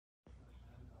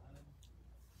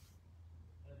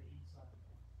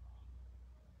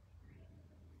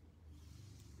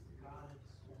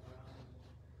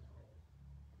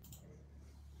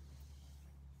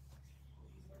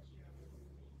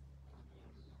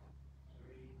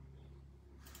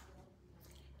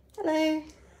Hello.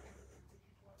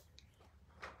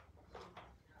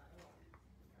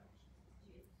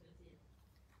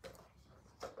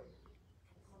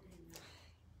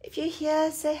 If you're here,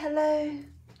 say hello.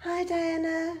 Hi,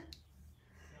 Diana.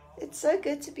 It's so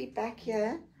good to be back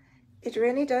here. It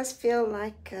really does feel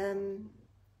like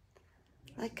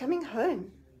coming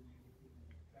home.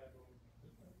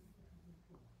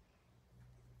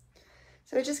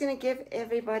 So we're just going to give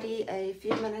everybody a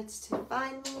few minutes to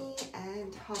find me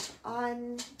and hop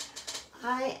on.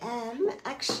 I am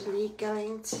actually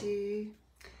going to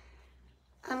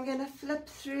flip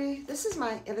through. This is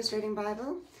my illustrating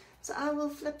Bible. So I will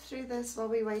flip through this while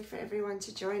we wait for everyone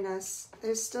to join us.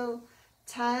 There's still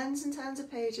tons and tons of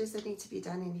pages that need to be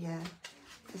done in here.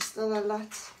 There's still a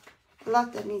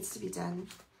lot that needs to be done.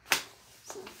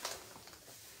 So,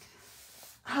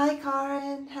 hi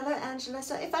Karen, hello Angela.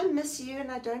 So if I miss you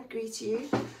and I don't greet you,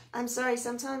 I'm sorry.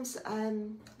 Sometimes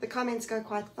the comments go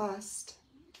quite fast.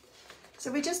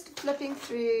 So we're just flipping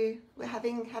through. We're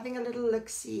having a little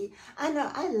look-see. I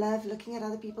know I love looking at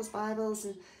other people's Bibles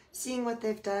and seeing what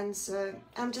they've done. So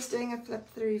I'm just doing a flip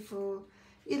through for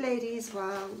you ladies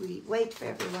while we wait for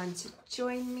everyone to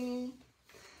join me.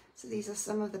 So these are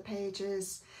some of the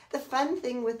pages. The fun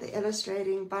thing with the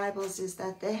illustrating Bibles is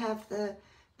that they have the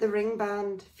ring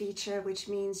bound feature, which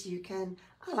means you can,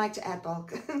 I like to add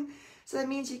bulk. So that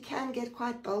means you can get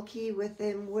quite bulky with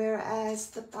them, whereas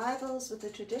the Bibles with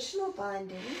the traditional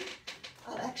binding,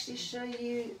 I'll actually show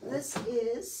you, this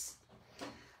is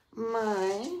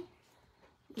my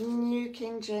New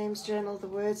King James Journal of the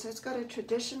Word. So it's got a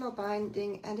traditional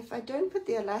binding, and if I don't put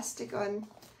the elastic on,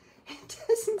 it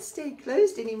doesn't stay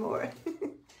closed anymore.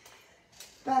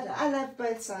 But I love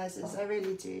both sizes, I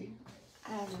really do.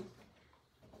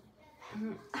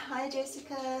 Hi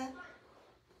Jessica.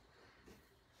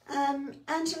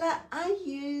 Angela, I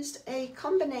used a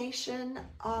combination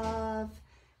of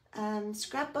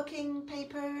scrapbooking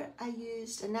paper, I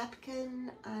used a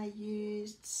napkin, I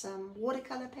used some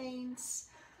watercolor paints,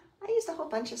 I used a whole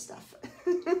bunch of stuff.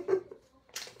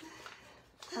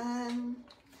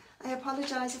 I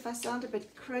apologize if I sound a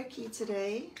bit croaky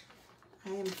today.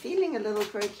 I am feeling a little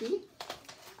croaky.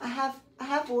 I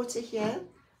have water here.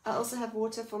 I also have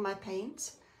water for my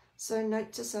paint. So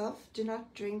note to self, do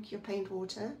not drink your paint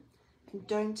water and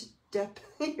don't dip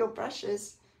your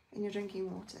brushes in your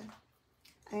drinking water.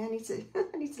 I need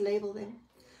to label them.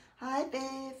 Hi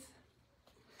Bev.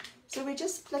 So we're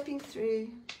just flipping through.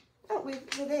 Oh,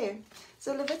 we're there.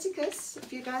 So Leviticus,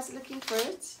 if you guys are looking for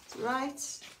it, it's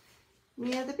right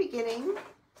near the beginning.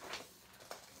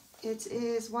 It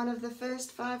is one of the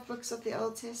first 5 books of the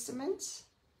Old Testament.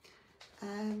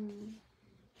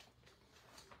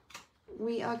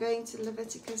 We are going to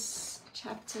Leviticus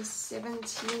chapter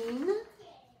 17.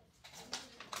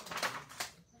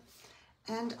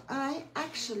 And I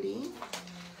actually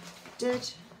did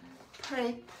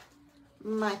prep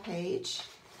my page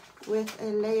with a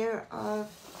layer of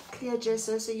clear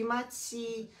gesso. So you might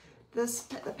see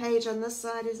the page on this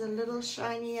side is a little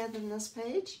shinier than this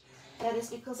page. That is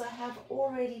because I have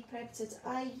already prepped it.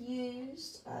 I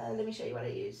used, let me show you what I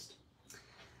used.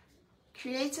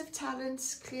 Creative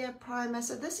Talents Clear Primer.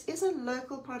 So this is a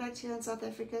local product here in South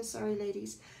Africa, sorry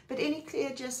ladies, but any clear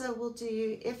gesso will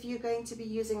do if you're going to be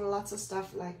using lots of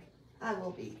stuff like I will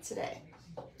be today.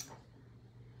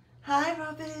 Hi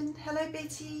Robin, hello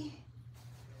Betty.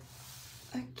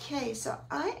 Okay, so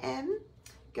I am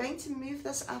going to move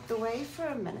this out the way for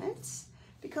a minute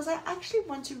because I actually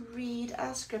want to read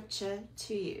our scripture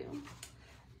to you.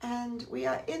 And we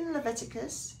are in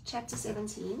Leviticus chapter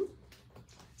 17.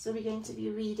 So we're going to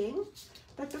be reading.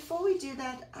 But before we do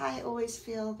that, I always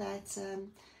feel that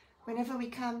whenever we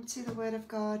come to the Word of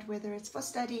God, whether it's for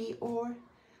study or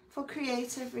for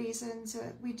creative reasons,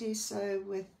 we do so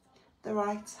with the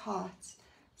right heart.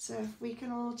 So if we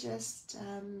can all just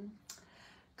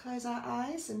close our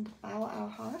eyes and bow our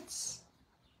hearts.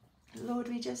 Lord,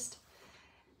 we just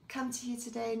come to you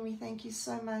today and we thank you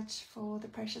so much for the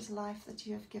precious life that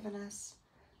you have given us.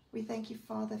 We thank you,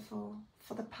 Father, for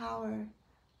the power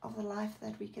of the life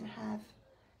that we can have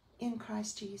in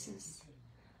Christ Jesus.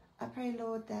 I pray,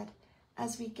 Lord, that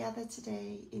as we gather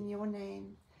today in your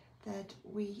name, that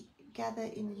we gather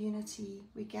in unity,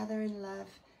 we gather in love,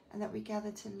 and that we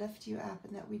gather to lift you up,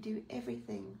 and that we do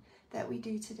everything that we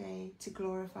do today to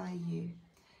glorify you.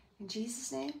 In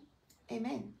Jesus' name,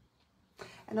 amen.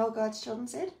 And all God's children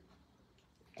said,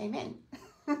 amen.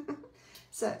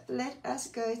 So let us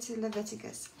go to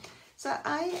Leviticus. So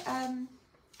I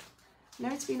know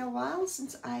it's been a while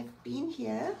since I've been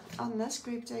here on this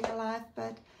group doing a live,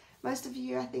 but most of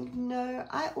you I think know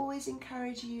I always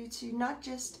encourage you to not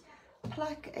just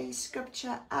pluck a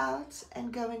scripture out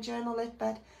and go and journal it,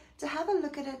 but to have a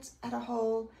look at it at a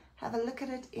whole, have a look at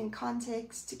it in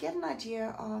context, to get an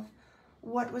idea of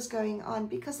what was going on,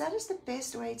 because that is the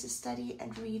best way to study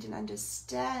and read and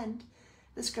understand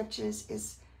the scriptures,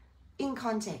 is in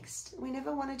context. We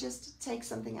never want to just take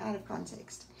something out of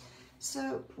context.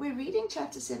 So we're reading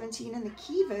chapter 17, and the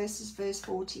key verse is verse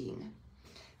 14.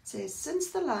 It says, "Since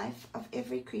the life of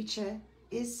every creature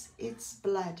is its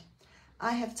blood,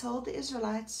 I have told the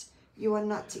Israelites, you are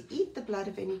not to eat the blood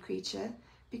of any creature,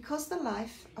 because the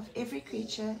life of every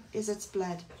creature is its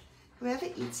blood. Whoever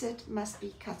eats it must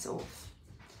be cut off."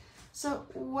 So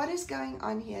what is going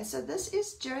on here? So this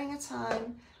is during a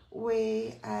time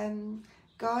where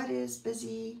God is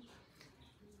busy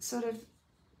sort of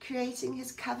creating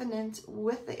his covenant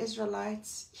with the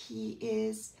Israelites. He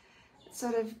is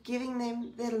sort of giving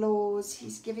them their laws,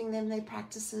 he's giving them their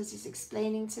practices, he's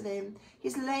explaining to them,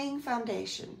 he's laying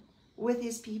foundation with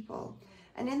his people.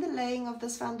 And in the laying of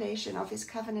this foundation of his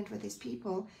covenant with his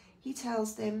people, he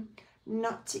tells them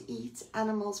not to eat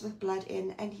animals with blood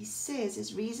in. And he says,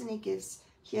 his reason he gives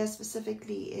here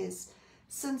specifically is,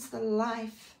 since the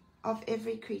life of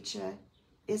every creature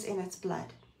is in its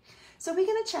blood. So we're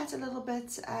going to chat a little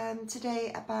bit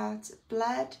today about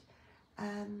blood,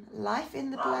 life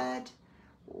in the blood,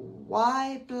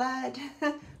 why blood.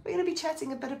 We're going to be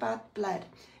chatting a bit about blood.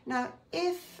 Now,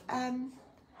 if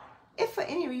for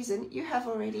any reason you have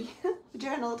already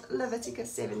journaled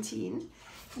Leviticus 17,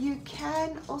 you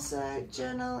can also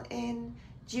journal in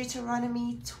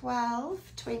Deuteronomy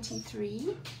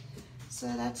 12:23. So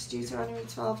that's Deuteronomy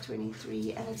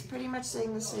 12:23, and it's pretty much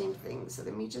saying the same thing. So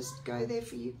let me just go there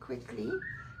for you quickly.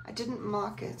 I didn't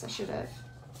mark it, I should have.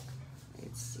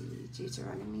 Let's see,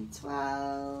 Deuteronomy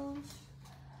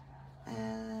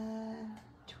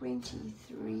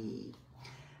 12:23.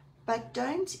 "But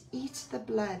don't eat the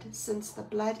blood, since the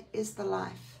blood is the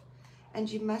life, and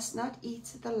you must not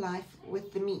eat the life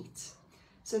with the meat."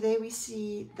 So there we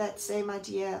see that same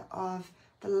idea of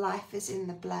the life is in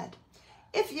the blood.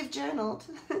 If you've journaled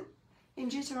in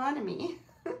Deuteronomy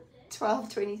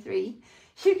 12:23,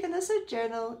 you can also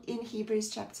journal in Hebrews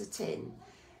chapter 10.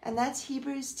 And that's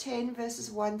Hebrews 10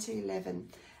 verses 1 to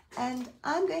 11. And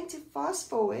I'm going to fast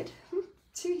forward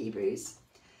to Hebrews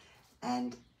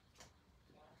and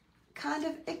kind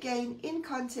of again in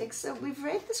context. So we've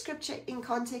read the scripture in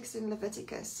context in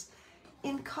Leviticus.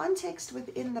 In context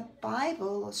within the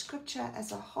Bible or scripture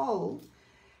as a whole,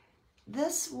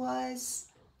 this was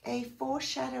a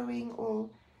foreshadowing, or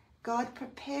God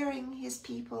preparing his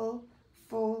people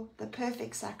for the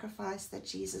perfect sacrifice that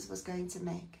Jesus was going to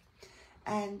make.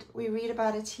 And we read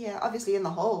about it here, obviously in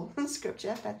the whole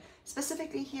scripture, but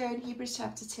specifically here in Hebrews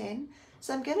chapter 10.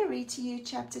 So I'm going to read to you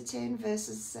chapter 10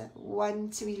 verses 1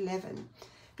 to 11,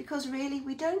 because really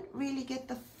we don't really get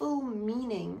the full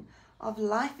meaning of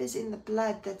life is in the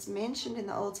blood that's mentioned in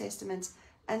the Old Testament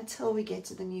until we get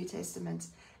to the New Testament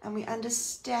and we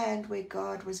understand where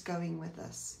God was going with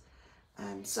us.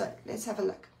 So let's have a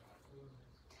look.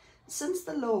 "Since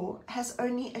the law has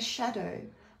only a shadow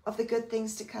of the good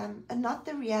things to come and not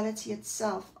the reality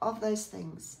itself of those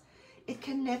things, it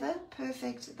can never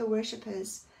perfect the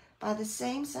worshippers by the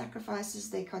same sacrifices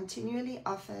they continually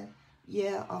offer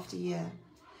year after year.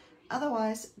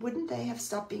 Otherwise, wouldn't they have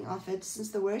stopped being offered, since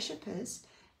the worshippers,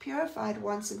 purified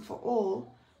once and for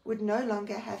all, would no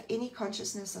longer have any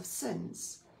consciousness of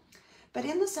sins? But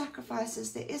in the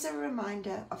sacrifices there is a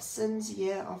reminder of sins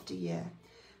year after year,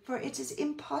 for it is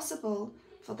impossible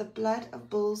for the blood of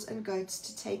bulls and goats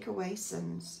to take away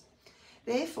sins.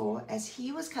 Therefore, as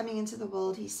he was coming into the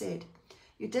world, he said,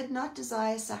 'You did not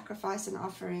desire sacrifice and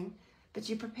offering, but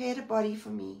you prepared a body for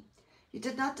me. You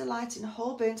did not delight in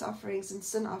whole burnt offerings and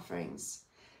sin offerings.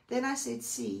 Then I said,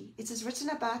 See, it is written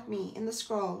about me in the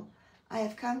scroll, I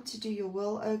have come to do your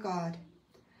will, O God.'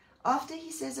 After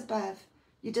he says above,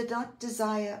 'You did not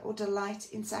desire or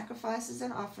delight in sacrifices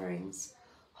and offerings,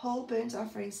 whole burnt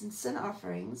offerings and sin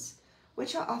offerings,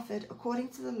 which are offered according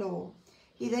to the law,'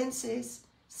 he then says,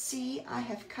 'See, I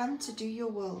have come to do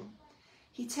your will.'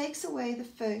 He takes away the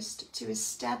first to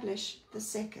establish the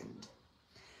second.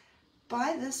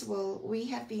 By this will we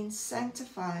have been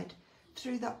sanctified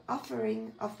through the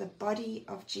offering of the body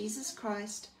of Jesus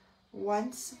Christ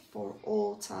once for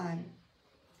all time.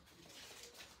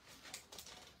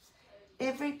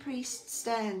 Every priest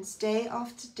stands day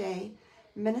after day,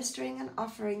 ministering and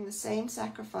offering the same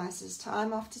sacrifices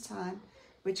time after time,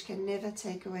 which can never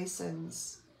take away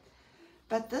sins.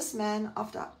 But this man,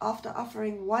 after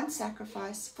offering one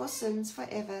sacrifice for sins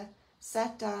forever,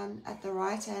 sat down at the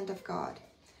right hand of God."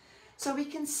 So we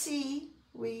can see,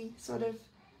 we sort of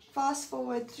fast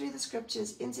forward through the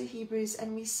scriptures into Hebrews,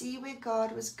 and we see where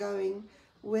God was going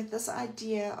with this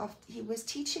idea of, he was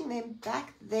teaching them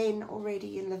back then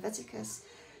already in Leviticus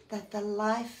that the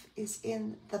life is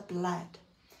in the blood.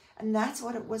 And that's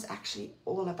what it was actually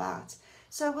all about.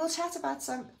 So we'll chat about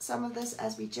some of this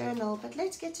as we journal, but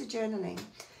let's get to journaling.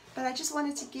 But I just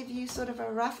wanted to give you sort of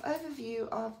a rough overview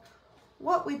of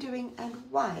what we're doing and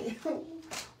why.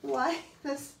 Why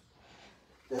this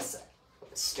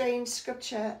strange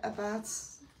scripture about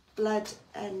blood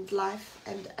and life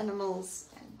and animals.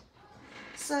 And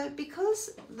so because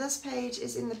this page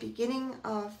is in the beginning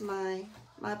of my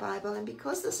Bible, and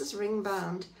because this is ring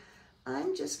bound,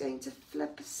 I'm just going to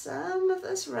flip some of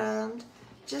this round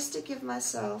just to give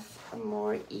myself a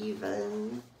more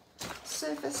even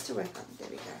surface to work on. There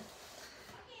we go.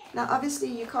 Now obviously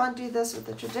you can't do this with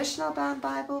the traditional bound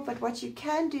Bible, but what you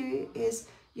can do is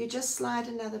you just slide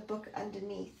another book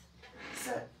underneath.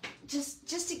 So just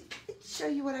to show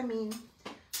you what I mean.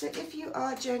 So if you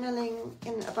are journaling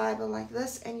in a Bible like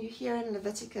this and you're here in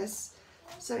Leviticus,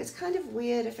 so it's kind of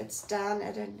weird if it's down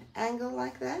at an angle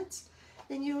like that,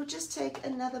 then you'll just take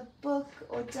another book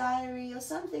or diary or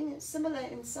something similar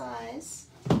in size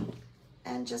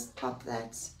and just pop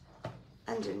that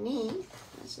underneath.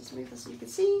 Let's just move this so you can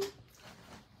see.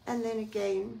 And then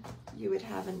again, you would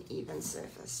have an even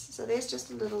surface. So there's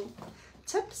just a little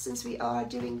tip, since we are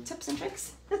doing tips and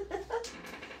tricks.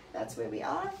 That's where we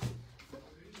are.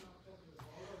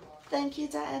 Thank you,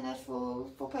 Diana, for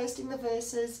posting the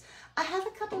verses. I have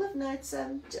a couple of notes.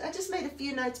 I just made a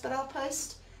few notes, but I'll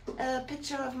post a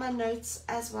picture of my notes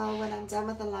as well when I'm done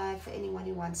with the live for anyone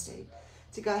who wants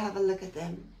to go have a look at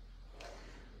them.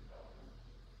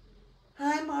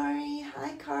 Hi, Mari.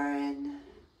 Hi, Karen.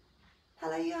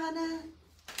 Hello, Johanna.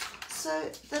 So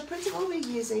the principle we're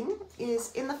using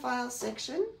is in the files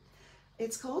section.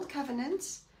 It's called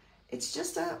Covenants. It's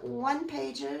just a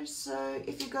one-pager, so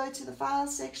if you go to the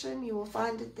files section, you will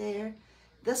find it there.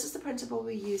 This is the principle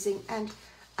we're using, and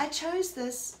I chose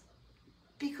this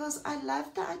because I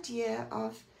love the idea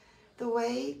of the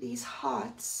way these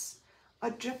hearts are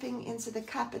dripping into the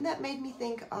cup, and that made me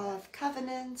think of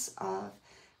covenants, of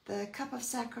the cup of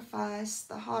sacrifice,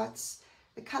 the hearts.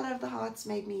 The color of the hearts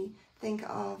made me think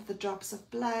of the drops of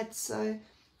blood. So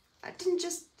I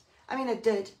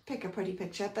did pick a pretty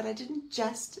picture, but I didn't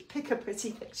just pick a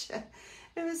pretty picture.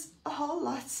 It was a whole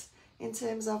lot in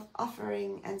terms of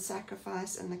offering and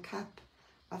sacrifice and the cup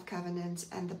of covenant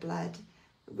and the blood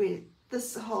where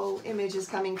this whole image is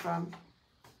coming from.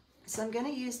 So I'm going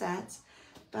to use that,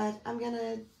 but I'm going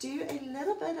to do a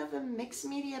little bit of a mixed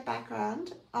media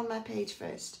background on my page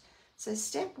first. So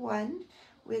step one,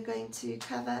 we're going to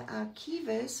cover our key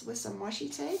verse with some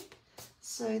washi tape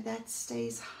so that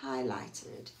stays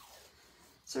highlighted.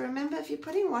 So remember, if you're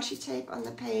putting washi tape on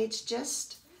the page,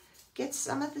 just get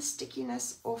some of the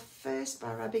stickiness off first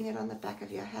by rubbing it on the back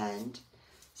of your hand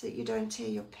so that you don't tear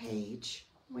your page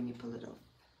when you pull it off.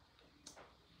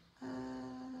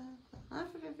 The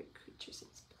life of every creature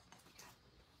since birth.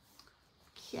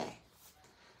 Okay,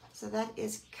 so that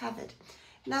is covered.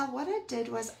 Now what I did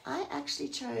was I actually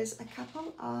chose a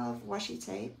couple of washi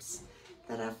tapes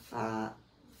that I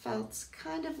felt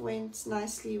kind of went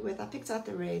nicely with. I picked out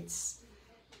the reds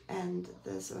and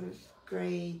the sort of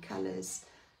grey colours.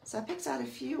 So I picked out a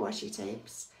few washi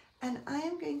tapes, and I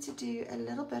am going to do a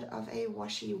little bit of a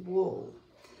washi wall.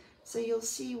 So you'll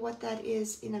see what that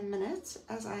is in a minute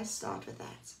as I start with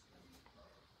that.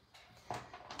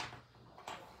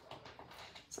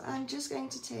 So I'm just going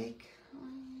to take,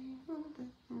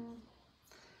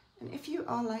 and if you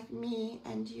are like me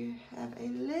and you have a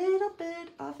little bit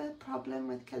of a problem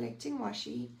with collecting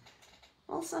washi,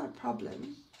 well, it's not a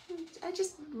problem. I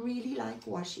just really like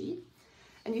washi,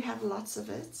 and you have lots of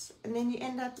it, and then you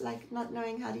end up like not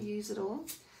knowing how to use it all.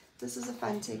 This is a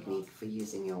fun technique for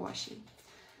using your washi.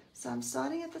 So I'm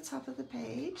starting at the top of the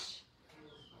page,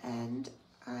 and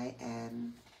I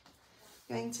am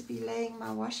going to be laying my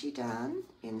washi down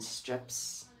in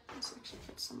strips. Let's actually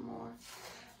put some more.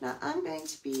 Now I'm going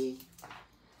to be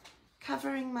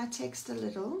covering my text a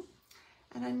little,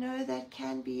 and I know that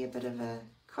can be a bit of a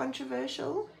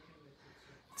controversial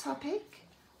topic.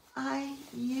 I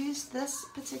used this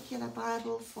particular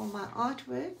Bible for my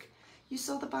artwork. You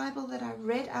saw the Bible that I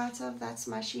read out of. That's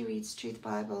my She Reads Truth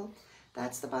Bible.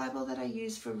 That's the Bible that I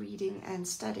use for reading and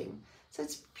studying. So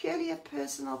it's purely a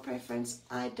personal preference.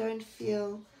 I don't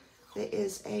feel there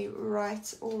is a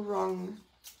right or wrong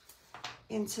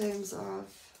in terms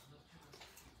of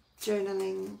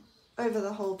journaling over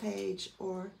the whole page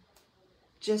or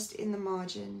just in the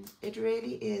margin. It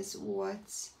really is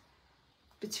what's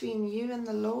between you and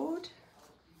the Lord.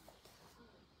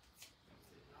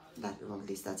 Well, at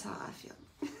least that's how I feel.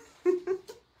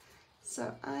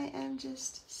 So I am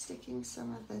just sticking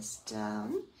some of this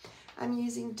down. I'm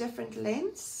using different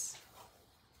lengths.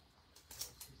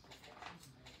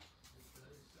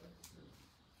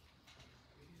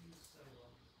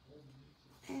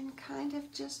 And kind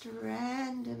of just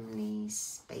randomly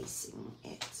spacing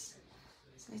it.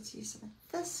 So let's use some of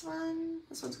this one.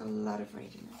 This one's got a lot of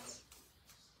red in it.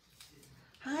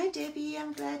 Hi Debbie,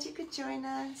 I'm glad you could join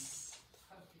us.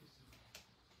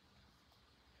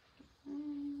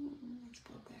 Let's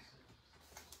put it there.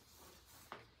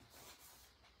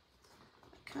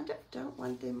 I kind of don't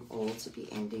want them all to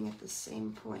be ending at the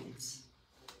same point.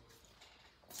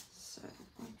 So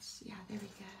let's, yeah, there we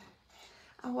go.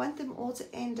 I want them all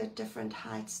to end at different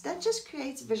heights. That just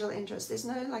creates visual interest. There's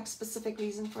no like specific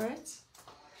reason for it.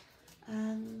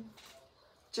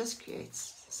 Just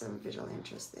creates some visual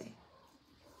interest there.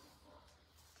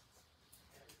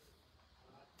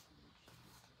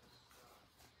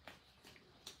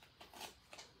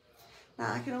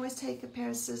 Now I can always take a pair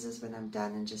of scissors when I'm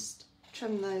done and just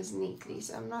trim those neatly,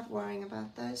 so I'm not worrying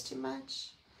about those too much.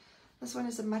 This one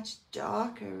is a much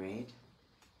darker red.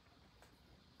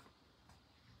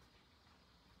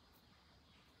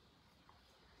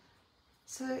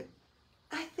 So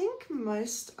I think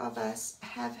most of us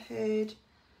have heard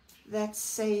that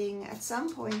saying at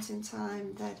some point in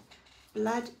time that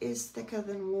blood is thicker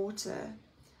than water.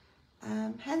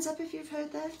 Hands up if you've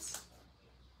heard that.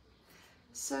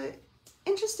 So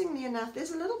interestingly enough,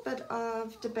 there's a little bit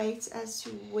of debate as to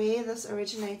where this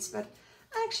originates, but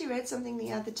I actually read something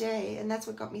the other day, and that's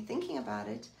what got me thinking about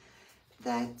it,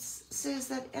 that says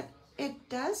that it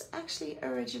does actually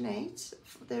originate,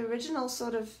 the original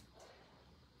sort of,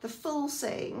 the full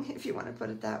saying, if you want to put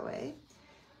it that way,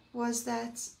 was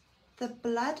that the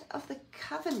blood of the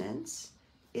covenant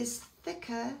is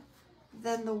thicker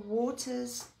than the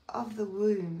waters of the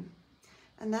womb.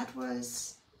 And that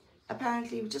was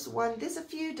apparently just one. There's a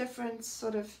few different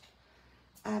sort of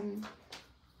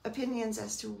opinions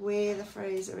as to where the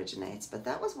phrase originates, but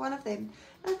that was one of them.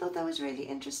 And I thought that was really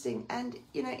interesting. And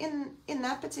you know, in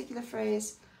that particular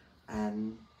phrase,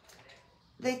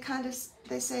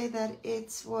 they say that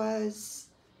it was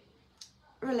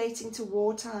relating to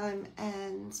wartime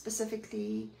and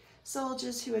specifically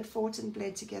soldiers who had fought and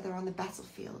bled together on the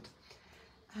battlefield.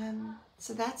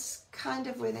 So that's kind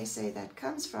of where they say that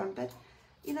comes from. But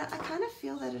you know, I kind of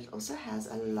feel that it also has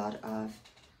a lot of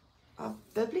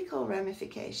biblical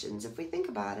ramifications. If we think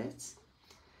about it,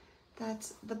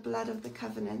 that the blood of the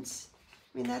covenant,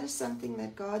 I mean, that is something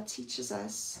that God teaches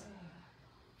us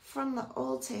from the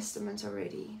Old Testament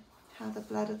already, how the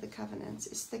blood of the covenant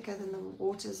is thicker than the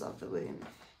waters of the womb.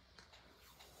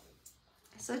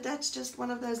 So that's just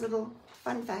one of those little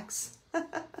fun facts.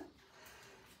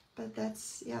 But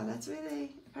that's where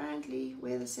apparently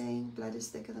where the saying blood is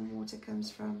thicker than water comes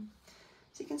from.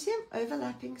 So you can see I'm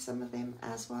overlapping some of them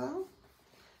as well.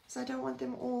 So I don't want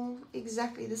them all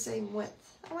exactly the same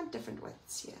width. I want different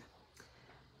widths here.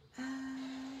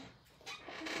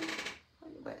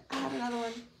 I have another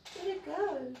one. Where'd it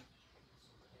go?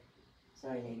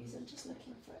 Sorry ladies, I'm just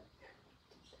looking for it.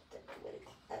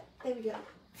 There we go.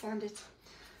 Found it.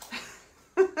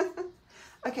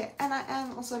 Okay, and I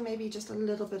am also maybe just a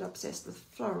little bit obsessed with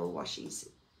floral washies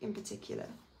in particular.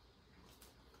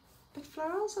 But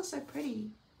florals are so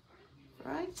pretty,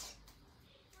 right?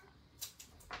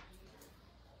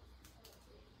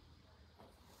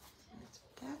 Let's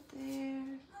put that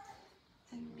there.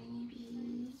 And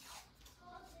maybe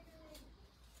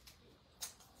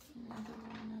another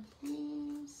one of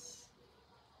these.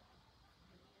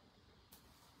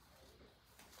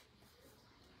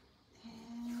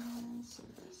 And so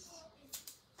this.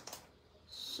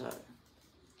 So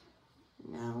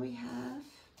now we have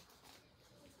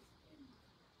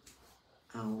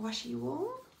our washi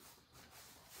wall.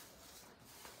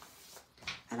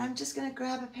 And I'm just going to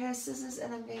grab a pair of scissors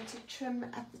and I'm going to trim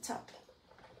at the top.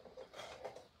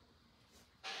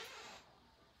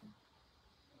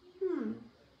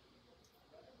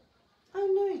 Oh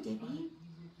no, Debbie.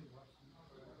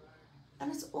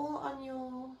 And it's all on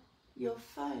your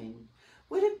phone.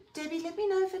 Would it, Debbie, let me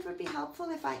know if it would be helpful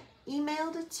if I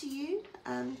emailed it to you.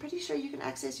 I'm pretty sure you can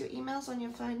access your emails on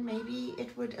your phone. Maybe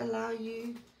it would allow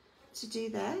you to do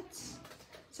that.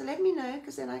 So let me know,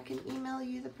 because then I can email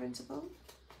you the printable.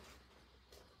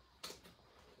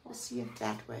 We'll see if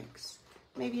that works.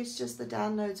 Maybe it's just the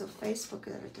downloads of Facebook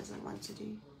that it doesn't want to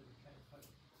do.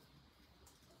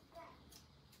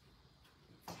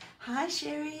 Hi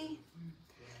Sherry.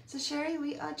 So Sherry,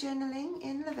 we are journaling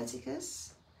in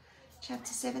Leviticus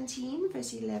chapter 17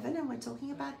 verse 11, and we're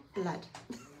talking about blood.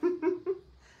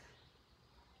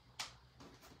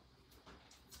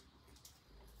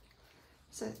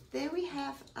 So there we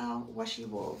have our washi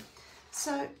wall.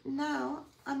 So now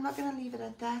I'm not going to leave it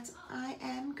at that. I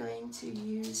am going to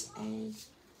use a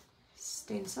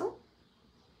stencil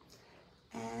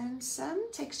and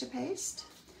some texture paste.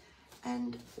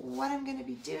 And what I'm going to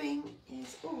be doing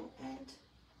is, oh, and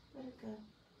where'd it go?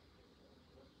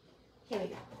 Here we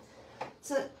go.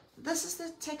 So this is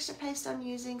the texture paste I'm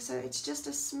using. So it's just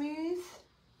a smooth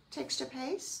texture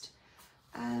paste.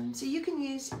 So you can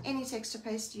use any texture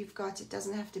paste you've got. It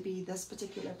doesn't have to be this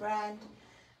particular brand,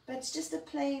 but it's just a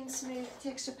plain smooth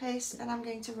texture paste, and I'm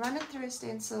going to run it through a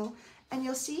stencil, and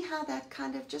you'll see how that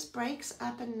kind of just breaks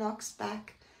up and knocks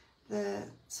back the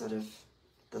sort of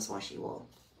this washi wall.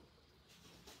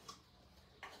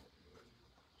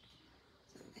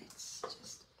 So let's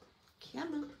just,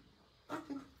 come on,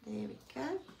 open, there we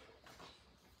go.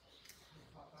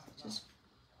 Just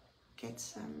get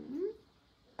some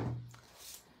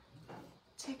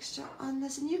texture on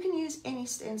this, and you can use any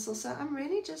stencil. So I'm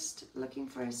really just looking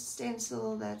for a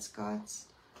stencil that's got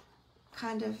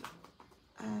kind of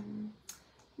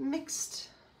mixed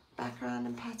background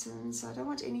and patterns. So I don't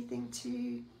want anything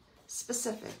too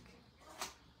specific.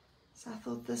 So I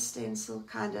thought this stencil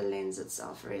kind of lends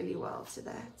itself really well to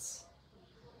that.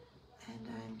 And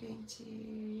I'm going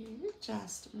to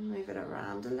just move it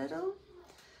around a little.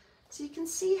 So you can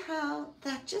see how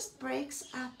that just breaks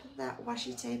up that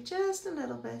washi tape just a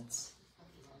little bit.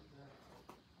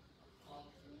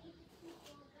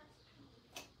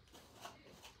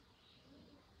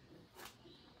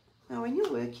 Now when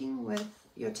you're working with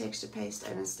your texture paste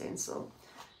and a stencil,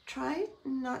 try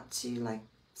not to like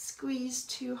squeeze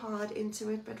too hard into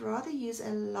it, but rather use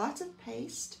a lot of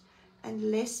paste and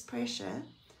less pressure,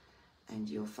 and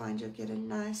you'll find you'll get a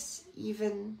nice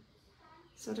even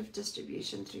sort of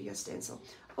distribution through your stencil.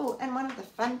 Oh, and one of the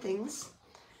fun things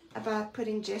about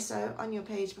putting gesso on your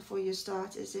page before you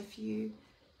start is if you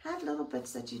have little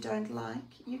bits that you don't like,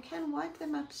 you can wipe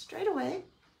them up straight away.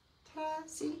 Ta-da,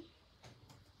 see?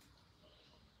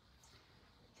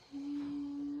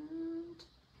 And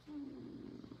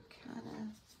kind of,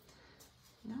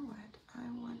 you know what, I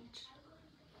want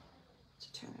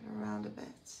to turn it around a bit.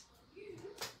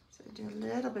 So do a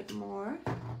little bit more.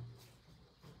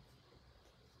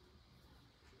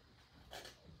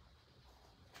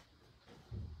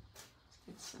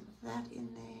 Some of that in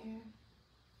there.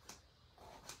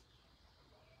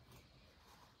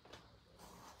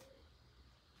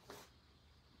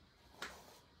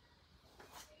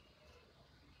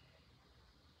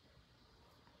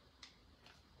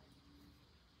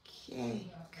 Okay,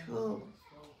 cool.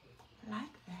 I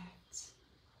like that.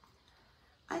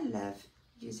 I love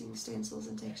using stencils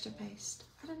and texture paste.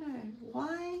 I don't know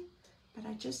why, but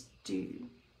I just do.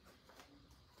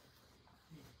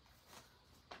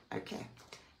 Okay.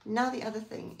 Now the other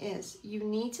thing is you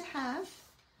need to have,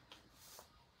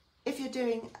 if you're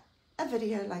doing a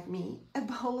video like me, a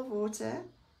bowl of water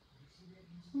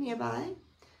nearby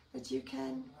that you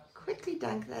can quickly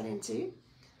dunk that into.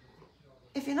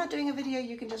 If you're not doing a video,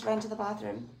 you can just run to the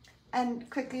bathroom and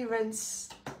quickly rinse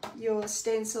your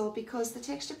stencil, because the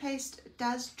texture paste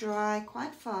does dry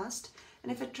quite fast,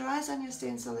 and if it dries on your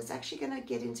stencil, it's actually going to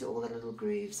get into all the little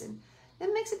grooves, and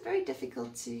that makes it very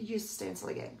difficult to use the stencil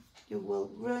again. You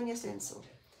will ruin your stencil.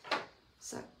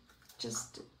 So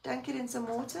just dunk it in some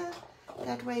water,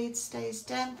 that way it stays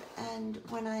damp, and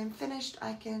when I'm finished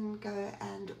I can go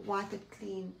and wipe it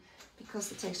clean, because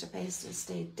the texture paste has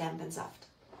stayed damp and soft.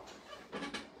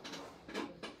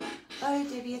 Oh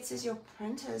Debbie, it says your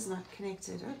printer is not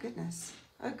connected. Oh goodness,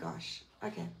 oh gosh,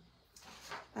 okay,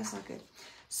 that's not good.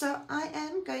 So I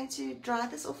am going to dry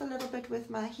this off a little bit with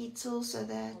my heat tool so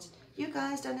that you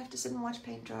guys don't have to sit and watch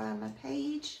paint dry on my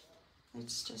page.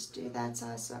 Let's just do that.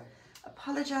 So I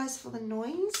apologize for the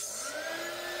noise.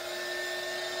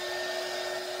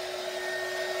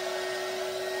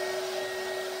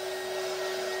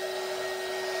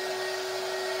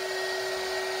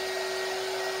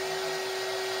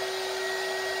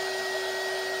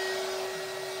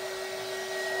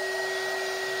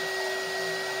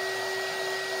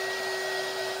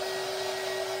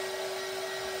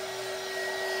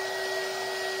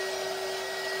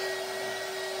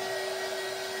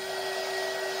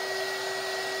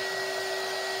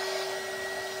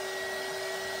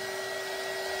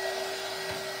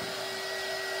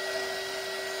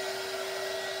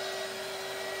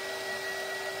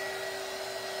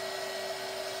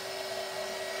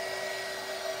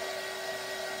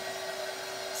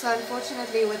 So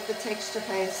unfortunately with the texture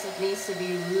paste, it needs to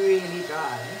be really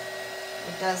dry.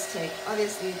 It does take,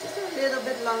 obviously, just a little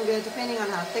bit longer depending on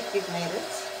how thick you've made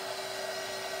it.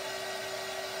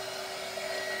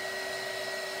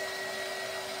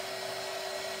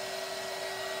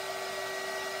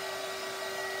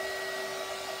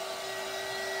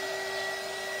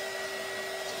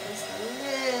 A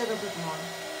little bit more.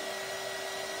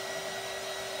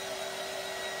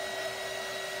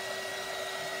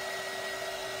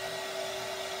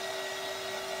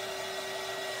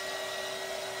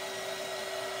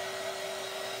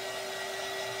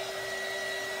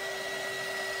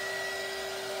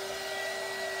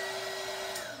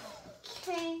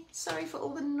 Okay, sorry for all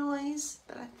the noise,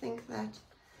 but I think that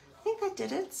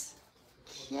did it.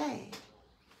 Okay,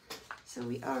 so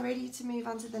we are ready to move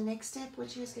on to the next step,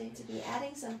 which is going to be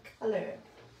adding some color.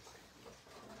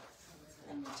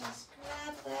 Let me just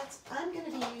grab that. I'm going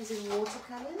to be using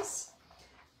watercolors.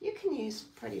 You can use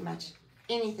pretty much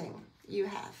anything you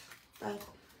have, but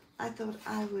I thought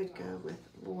I would go with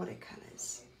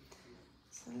watercolors.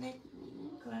 So let me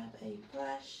grab a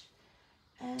brush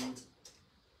and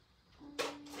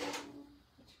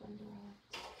which one do I want?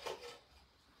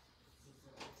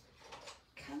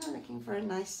 Kind of looking for a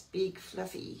nice big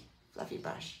fluffy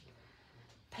brush.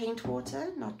 Paint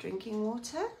water, not drinking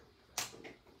water.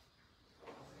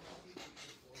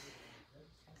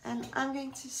 And I'm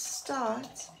going to start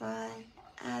by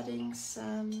adding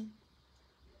some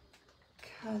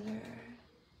color.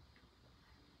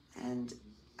 And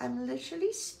I'm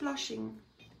literally splashing,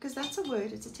 because that's a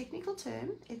word, it's a technical term,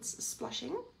 it's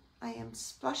splashing. I am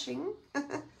splashing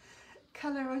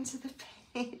color onto the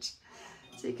page.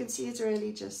 So you can see it's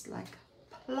really just like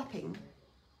plopping.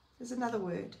 There's another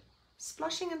word.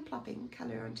 Splashing and plopping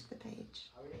color onto the page.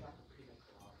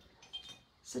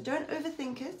 So don't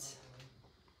overthink it.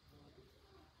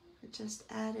 We're just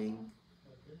adding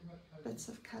bits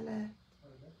of color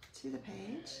to the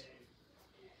page.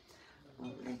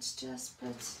 Well, let's just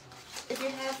put, if you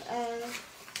have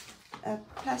a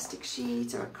plastic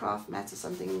sheet or a craft mat or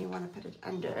something and you want to put it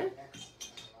under,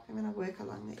 I'm going to work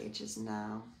along the edges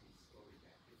now.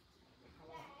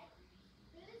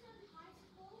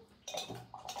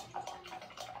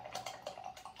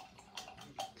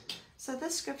 So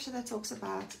this scripture that talks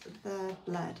about the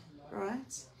blood,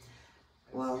 right?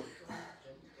 Well,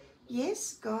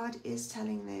 yes, God is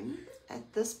telling them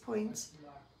at this point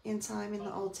in time in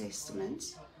the Old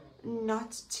Testament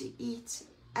not to eat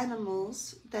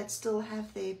animals that still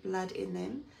have their blood in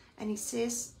them. And he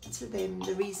says to them,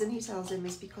 the reason he tells them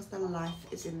is because the life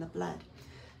is in the blood.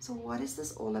 So what is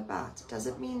this all about? Does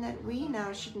it mean that we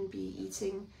now shouldn't be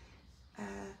eating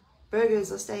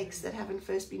burgers or steaks that haven't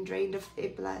first been drained of their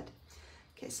blood?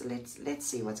 Okay, so let's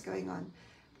see what's going on.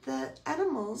 The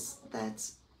animals that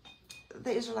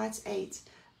the Israelites ate,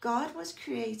 God was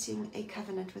creating a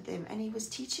covenant with them, and he was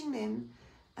teaching them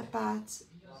about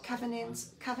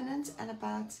covenant and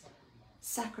about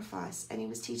sacrifice, and he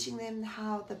was teaching them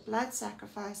how the blood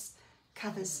sacrifice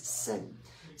covers sin.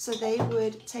 So they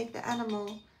would take the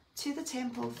animal to the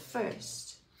temple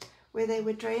first, where they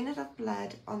would drain it of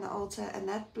blood on the altar, and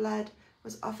that blood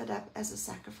was offered up as a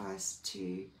sacrifice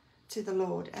to the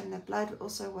Lord, and the blood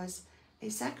also was a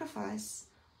sacrifice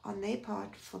on their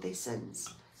part for their sins.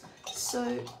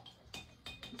 So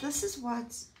this is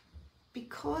what,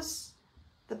 because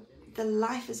the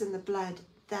life is in the blood,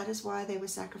 that is why they were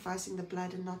sacrificing the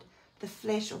blood and not the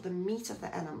flesh or the meat of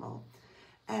the animal.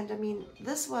 And I mean,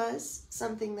 this was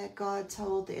something that God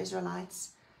told the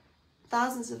Israelites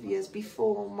thousands of years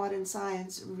before modern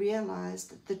science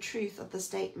realized the truth of the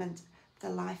statement, the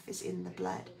life is in the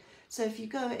blood. So if you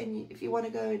go and if you want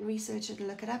to go and research it and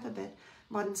look it up a bit,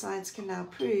 modern science can now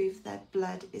prove that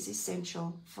blood is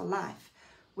essential for life.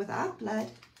 Without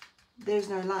blood, there's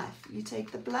no life. You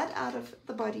take the blood out of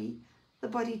the body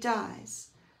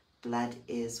dies. Blood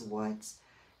is what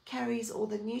carries all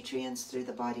the nutrients through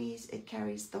the bodies. It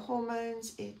carries the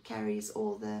hormones. It carries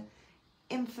all the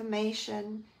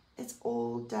information. It's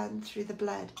all done through the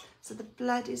blood. So the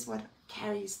blood is what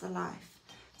carries the life.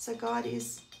 So God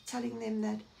is telling them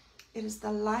that it is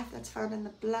the life that's found in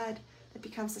the blood that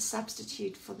becomes the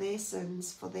substitute for their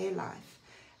sins, for their life.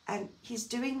 And he's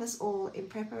doing this all in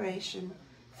preparation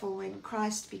for when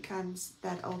Christ becomes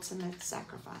that ultimate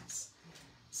sacrifice.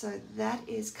 So that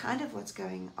is kind of what's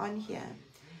going on here.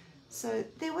 So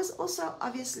there was also,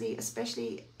 obviously,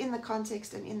 especially in the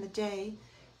context and in the day,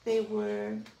 there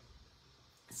were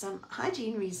some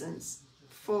hygiene reasons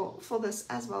for this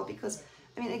as well, because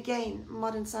I mean, again,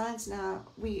 modern science now,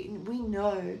 we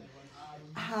know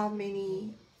how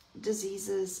many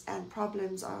diseases and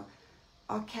problems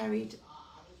are carried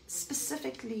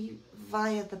specifically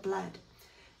via the blood.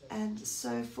 And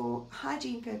so for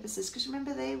hygiene purposes, because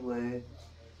remember they were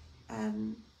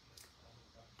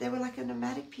like a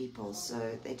nomadic people,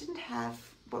 so they didn't have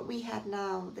what we had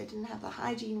now. They didn't have the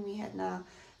hygiene we had now.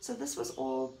 So this was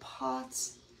all part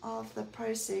of the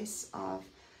process of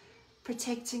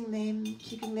protecting them,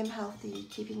 keeping them healthy,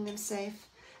 keeping them safe.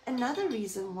 Another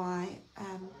reason why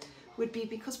would be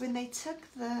because when they took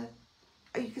the,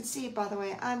 you can see, by the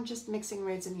way, I'm just mixing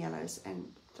reds and yellows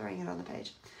and throwing it on the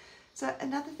page. So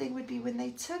another thing would be when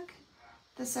they took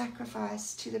the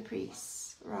sacrifice to the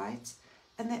priests, right,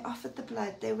 and they offered the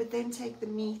blood, they would then take the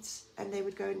meat and they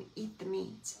would go and eat the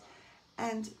meat.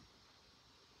 And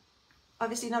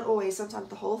obviously not always, sometimes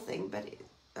the whole thing, but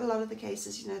a lot of the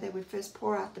cases, they would first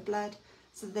pour out the blood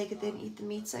so that they could then eat the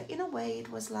meat. So in a way,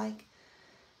 it was like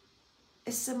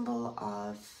a symbol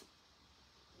of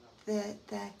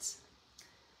that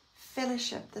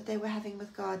fellowship that they were having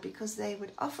with God, because they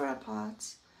would offer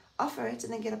it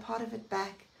and then get a part of it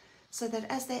back, so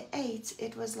that as they ate,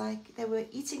 it was like they were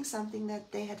eating something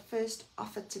that they had first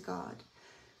offered to God.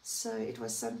 So it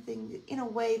was something, in a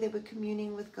way, they were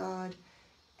communing with God,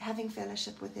 having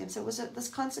fellowship with Him. So it was this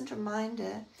constant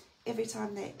reminder every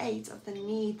time they ate of the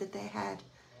need that they had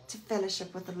to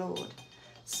fellowship with the Lord.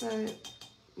 So,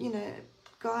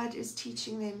 God is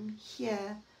teaching them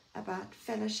here about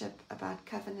fellowship, about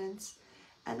covenants,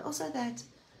 and also that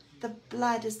the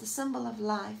blood is the symbol of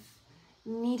life,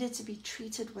 needed to be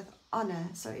treated with honor.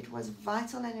 So it was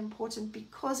vital and important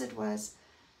because it was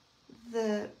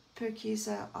the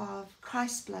precursor of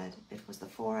Christ's blood. It was the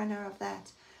forerunner of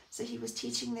that. So He was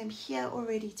teaching them here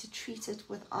already to treat it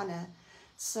with honor.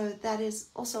 So that is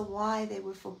also why they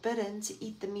were forbidden to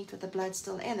eat the meat with the blood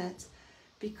still in it,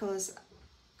 because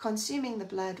consuming the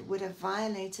blood would have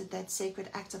violated that sacred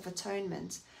act of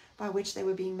atonement by which they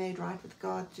were being made right with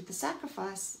God through the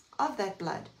sacrifice of that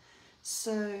blood.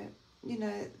 So,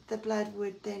 the blood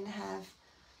would then have,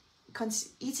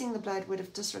 eating the blood would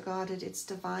have disregarded its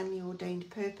divinely ordained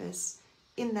purpose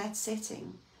in that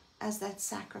setting as that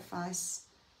sacrifice,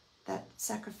 that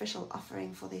sacrificial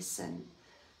offering for their sin.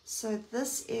 So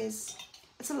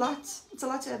it's a lot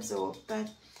to absorb, but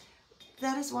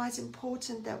that is why it's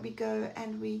important that we go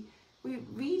and we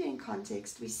read in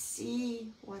context, we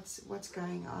see what's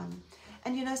going on.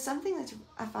 And something that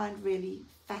I find really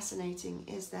fascinating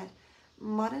is that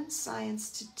modern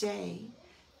science today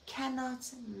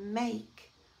cannot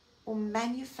make or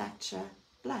manufacture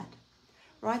blood,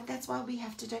 right? That's why we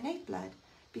have to donate blood,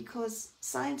 because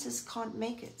scientists can't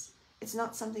make it. It's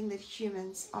not something that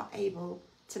humans are able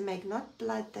to make, not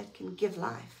blood that can give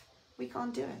life. We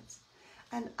can't do it.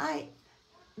 And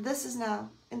this is now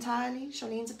entirely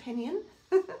Charlene's opinion.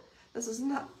 This is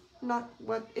not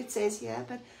what it says here,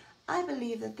 but I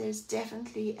believe that there's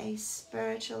definitely a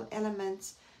spiritual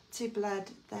element to blood,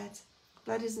 that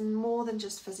blood is more than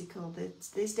just physical.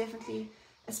 There's definitely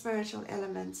a spiritual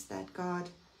element that God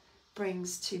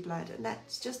brings to blood, and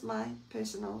that's just my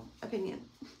personal opinion.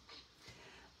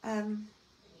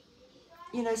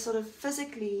 Sort of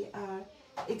physically, our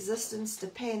existence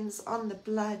depends on the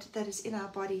blood that is in our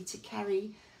body to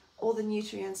carry all the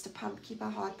nutrients, to keep our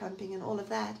heart pumping and all of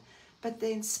that. But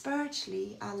then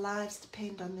spiritually, our lives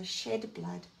depend on the shed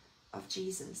blood of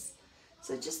Jesus.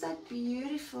 So just that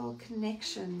beautiful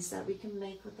connections that we can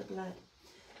make with the blood.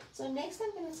 So next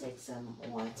I'm going to take some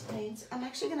white paint. I'm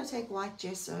actually going to take white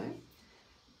gesso,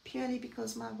 purely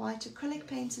because my white acrylic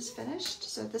paint is finished.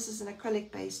 So this is an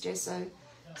acrylic based gesso.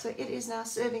 So it is now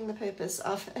serving the purpose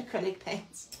of acrylic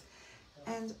paints.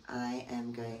 And I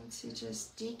am going to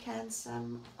just decant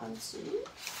some onto,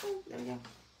 there we go,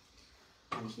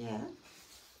 on here.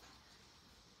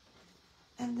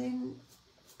 And then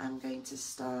I'm going to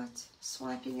start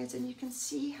swiping it, and you can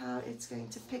see how it's going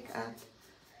to pick up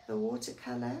the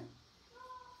watercolor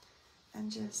and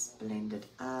just blend it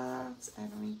out,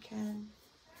 and we can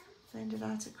blend it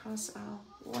out across our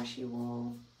washi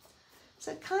wall.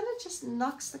 So it kind of just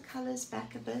knocks the colors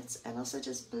back a bit and also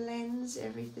just blends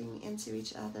everything into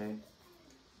each other.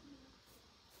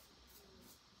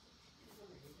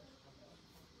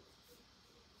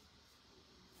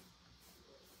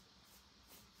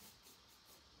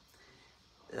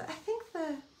 I think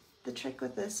the trick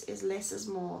with this is less is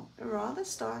more. Rather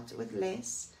start with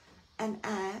less and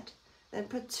add than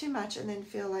put too much and then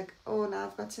feel like, oh, now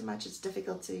I've got too much, it's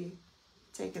difficult to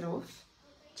take it off,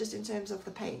 just in terms of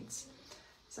the paints.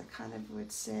 So I kind of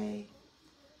would say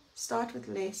start with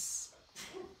less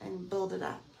and build it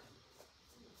up.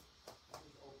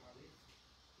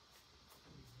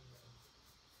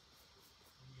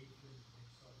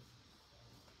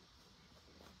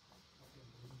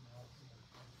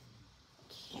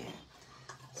 Okay,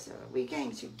 so we're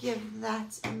going to give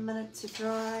that a minute to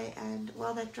dry, and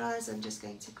while that dries I'm just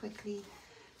going to quickly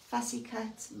fussy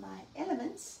cut my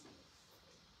elements.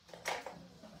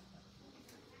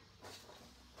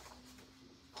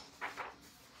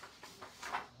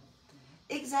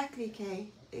 Exactly, Kay,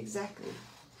 exactly.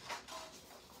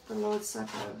 The Lord's Supper.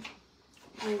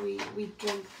 where we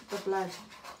drink the blood.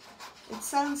 It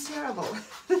sounds terrible.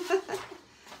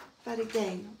 But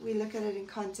again, we look at it in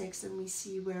context and we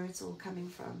see where it's all coming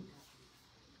from.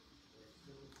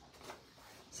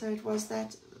 So it was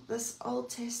that this Old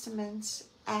Testament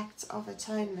act of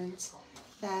atonement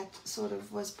that sort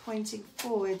of was pointing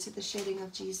forward to the shedding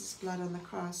of Jesus' blood on the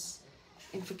cross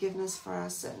in forgiveness for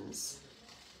our sins.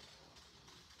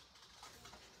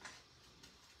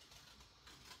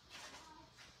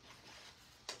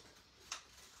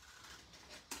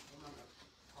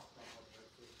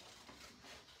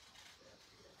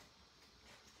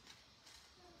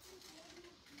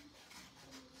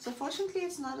 So fortunately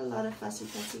it's not a lot of fussy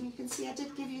cutting. You can see I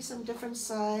did give you some different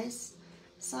sizes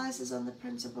on the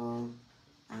printable.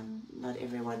 Not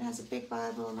everyone has a big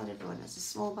Bible, not everyone has a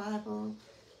small Bible.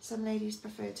 Some ladies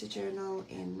prefer to journal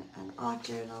in an art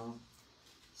journal.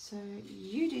 So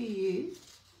you do you.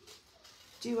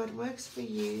 Do what works for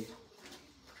you.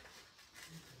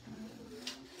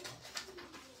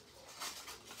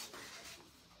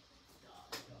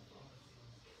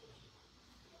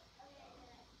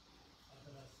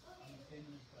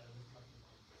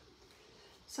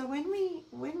 So when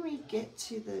we get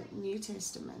to the New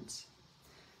Testament,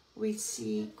 we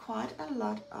see quite a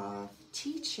lot of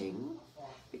teaching,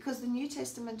 because the New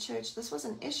Testament church, this was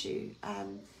an issue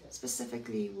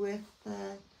specifically with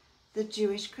the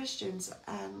Jewish Christians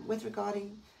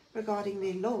regarding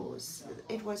their laws.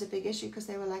 It was a big issue because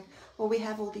they were like, well, we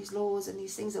have all these laws and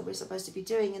these things that we're supposed to be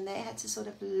doing, and they had to sort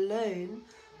of learn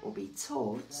or be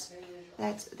taught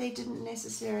that they didn't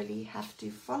necessarily have to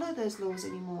follow those laws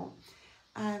anymore.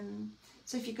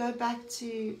 So if you go back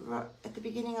to at the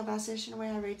beginning of our session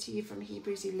where I read to you from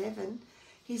Hebrews 11,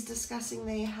 he's discussing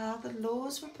there how the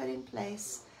laws were put in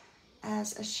place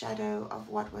as a shadow of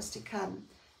what was to come,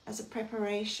 as a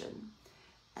preparation,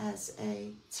 as a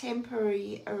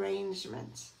temporary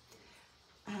arrangement,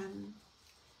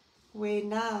 where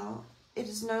now it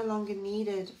is no longer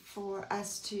needed for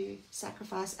us to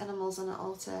sacrifice animals on an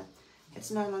altar.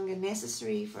 It's no longer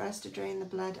necessary for us to drain the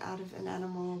blood out of an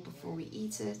animal before we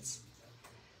eat it.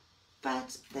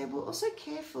 But they were also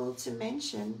careful to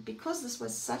mention, because this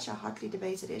was such a hotly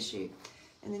debated issue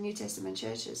in the New Testament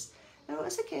churches, they were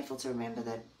also careful to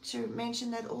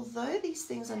mention that although these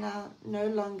things are now no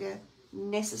longer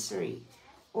necessary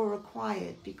or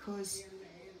required because,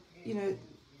 you know,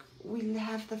 we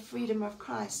have the freedom of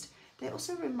Christ, they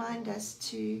also remind us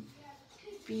to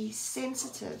be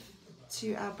sensitive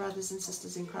to our brothers and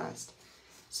sisters in Christ.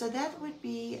 So that would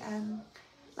be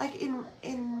like in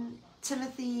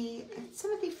Timothy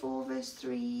 4 verse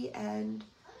 3 and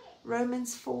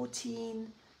Romans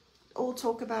 14 all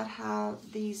talk about how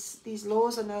these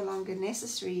laws are no longer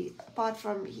necessary, apart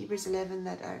from Hebrews 10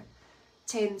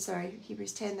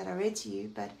 that I read to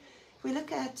you. But if we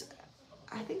look at,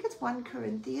 I think it's 1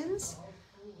 Corinthians,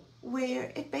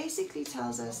 where it basically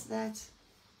tells us that,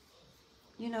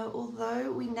 you know,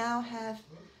 although we now have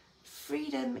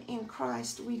freedom in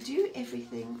Christ, we do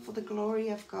everything for the glory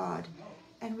of God,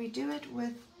 and we do it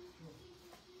with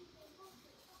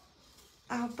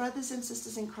our brothers and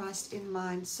sisters in Christ in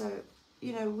mind. So,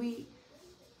 you know, we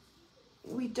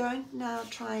don't now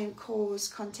try and cause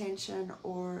contention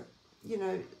or, you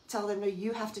know, tell them, no,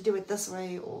 you have to do it this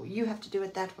way or you have to do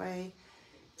it that way.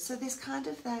 So there's kind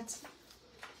of that,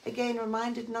 again,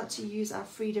 reminded not to use our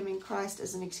freedom in Christ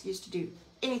as an excuse to do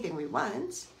anything we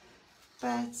want,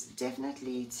 but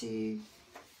definitely to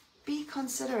be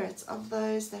considerate of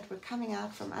those that were coming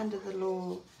out from under the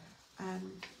law,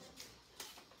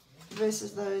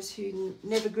 versus those who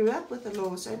never grew up with the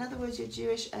law. So in other words, your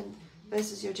Jewish and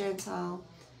versus your Gentile,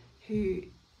 who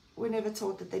were never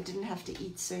taught that they didn't have to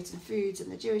eat certain foods, and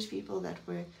the Jewish people that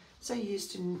were so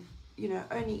used to, you know,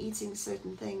 only eating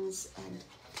certain things, and,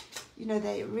 you know,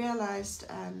 they realized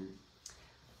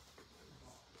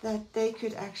that they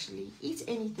could actually eat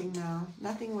anything now.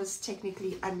 Nothing was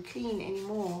technically unclean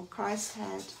anymore. Christ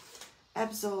had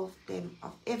absolved them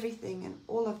of everything and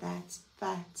all of that,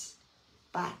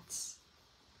 but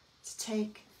to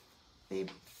take their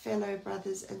fellow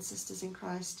brothers and sisters in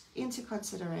Christ into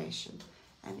consideration.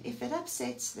 And if it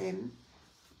upsets them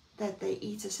that they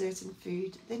eat a certain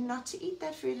food, then not to eat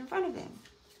that food in front of them.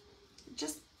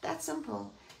 Just that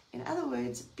simple. In other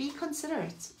words, be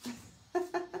considerate.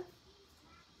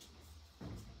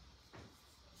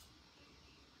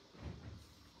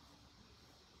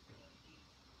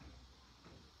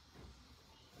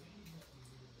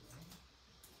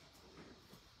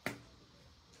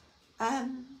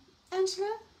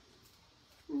 Angela?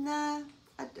 Nah,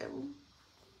 I don't.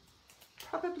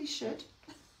 Probably should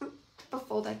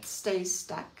before that stays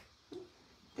stuck.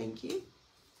 Thank you.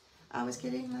 I was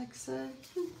getting like so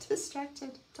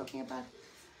distracted talking about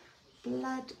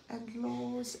blood and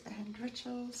laws and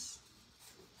rituals.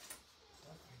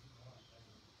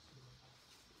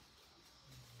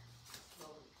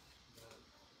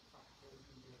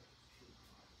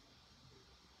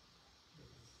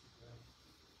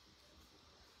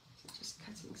 So just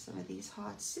cutting some of these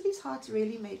hearts. So these hearts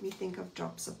really made me think of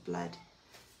drops of blood,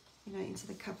 you know, into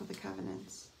the cup of the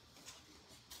covenants.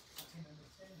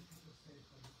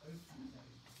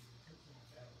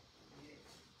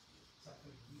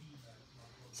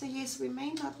 So yes, we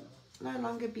may no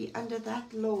longer be under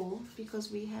that law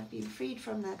because we have been freed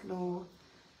from that law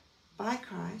by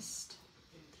Christ,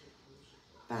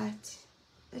 but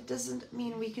it doesn't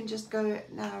mean we can just go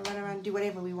now, run around and do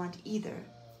whatever we want either,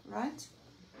 right?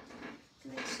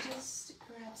 Let's just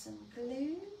grab some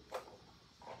glue.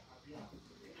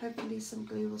 Hopefully some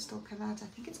glue will still come out. I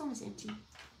think it's almost empty.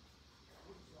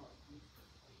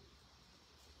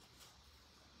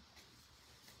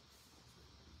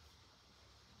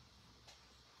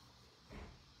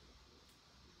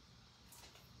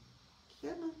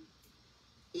 Come on.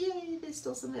 Yay, there's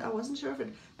still something. I wasn't sure if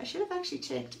it, I should have actually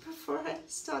checked before I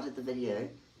started the video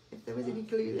if there was any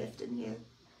glue left in here.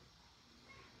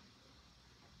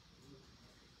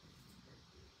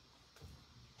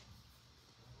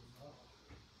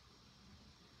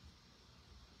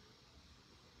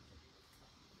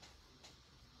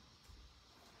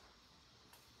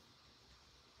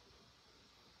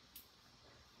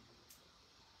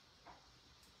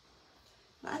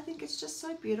 I think it's just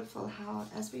so beautiful how,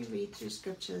 as we read through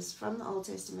scriptures from the Old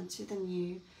Testament to the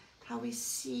New, how we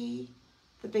see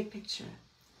the big picture.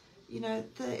 You know,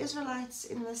 the Israelites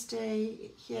in this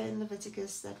day here in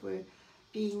Leviticus that were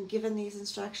being given these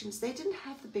instructions, they didn't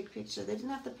have the big picture. They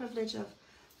didn't have the privilege of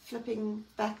flipping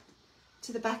back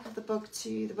to the back of the book,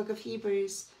 to the book of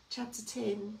Hebrews, chapter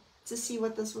 10, to see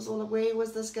what this was all, where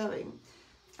was this going.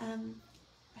 I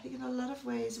think in a lot of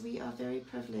ways we are very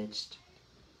privileged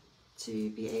to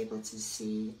be able to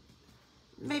see,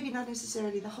 maybe not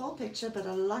necessarily the whole picture, but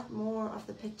a lot more of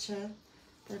the picture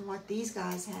than what these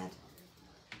guys had.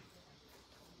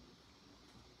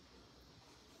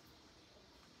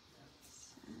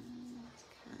 So let's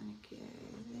kind of go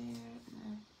there,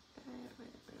 no,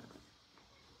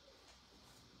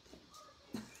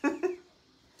 there.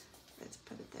 Let's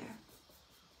put it there.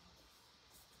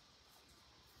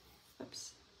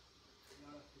 Oops.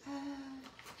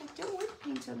 I don't want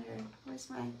paint on her. Where's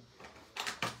my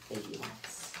baby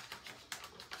wipes?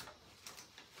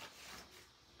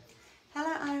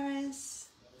 Hello, Iris.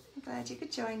 I'm glad you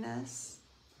could join us.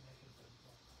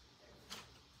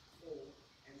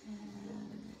 And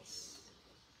let's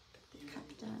put the cup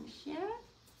down here.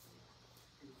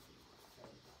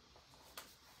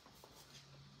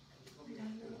 And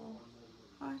our little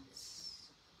hearts.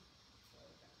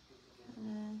 And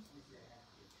there.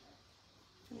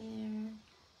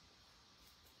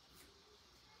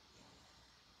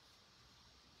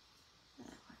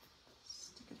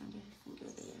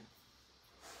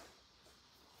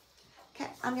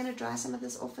 I'm going to dry some of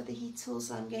this off with the heat tool,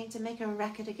 so I'm going to make a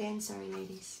racket again. Sorry,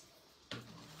 ladies.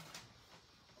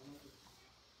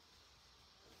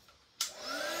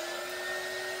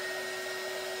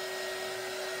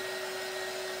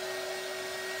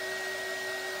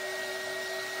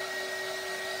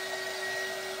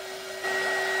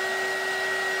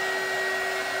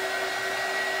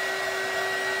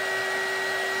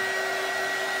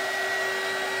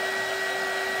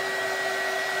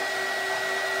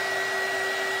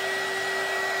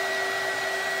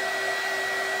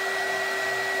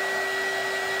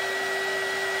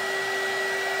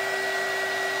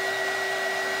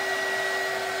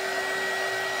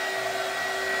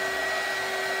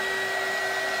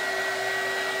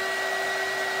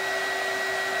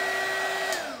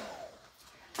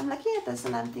 This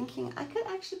and I'm thinking I could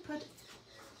actually put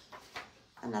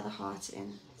another heart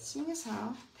in, seeing as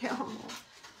how there are more.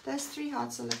 Those 3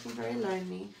 hearts are looking very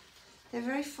lonely. They're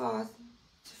very far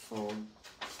to fall.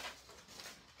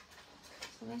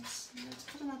 So let's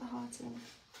put another heart in.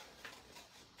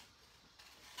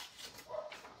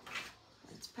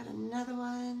 Let's put another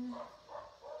one.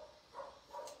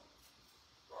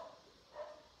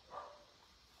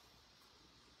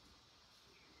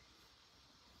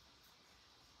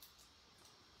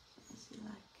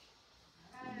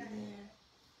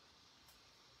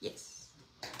 Yes.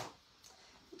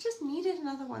 It just needed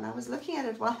another one. I was looking at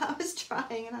it while I was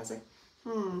trying and I was like,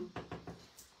 it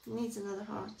needs another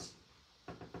heart.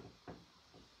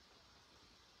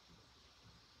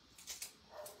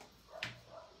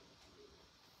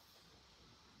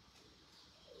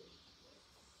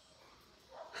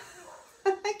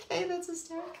 Okay,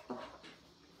 hysterical.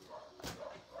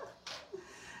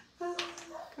 Oh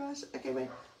gosh. Okay, wait.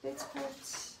 Let's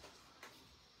put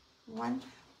one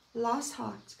last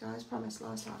heart, guys. Promise,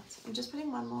 last heart. I'm just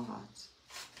putting one more heart.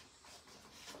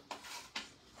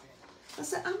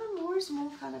 Listen, I'm a more is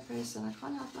more kind of person. I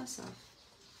can't help myself.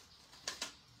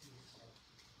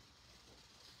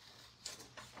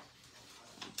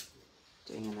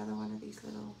 Doing another one of these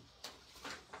little,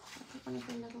 I'll put one of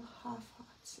the little half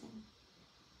hearts in.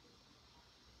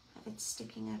 Have it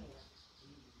sticking up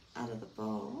out of the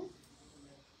bowl.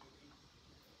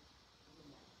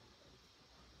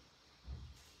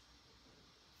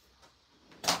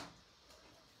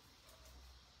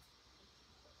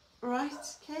 Right,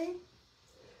 okay.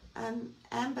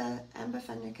 Amber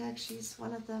van Niekerk, she's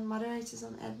one of the moderators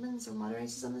on admins or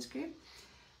moderators on this group.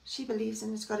 She believes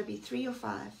in it's got to be 3 or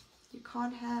 5. You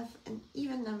can't have an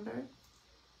even number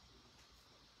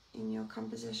in your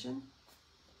composition.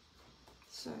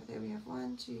 So there we have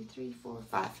 1, 2, 3, 4,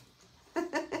 5.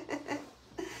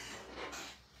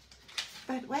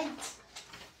 But wait,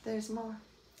 there's more.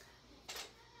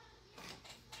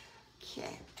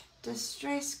 Okay,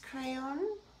 distress crayon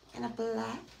in a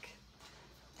black,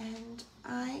 and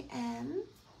I am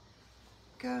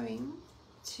going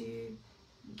to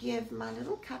give my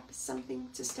little cup something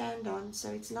to stand on so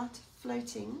it's not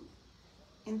floating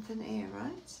in thin air,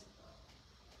 right?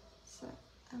 So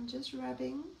I'm just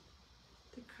rubbing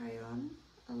the crayon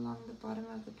along the bottom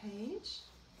of the page,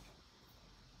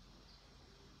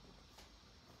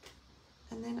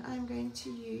 and then I'm going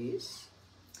to use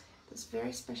this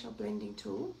very special blending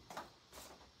tool,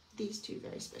 these two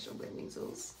very special blending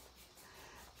tools,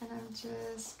 and I'm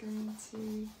just going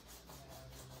to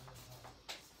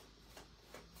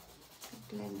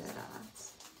blend that out.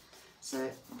 So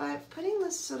by putting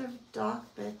this sort of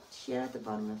dark bit here at the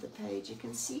bottom of the page, you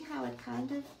can see how it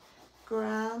kind of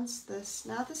grounds this.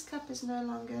 Now this cup is no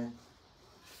longer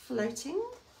floating,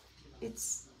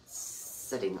 it's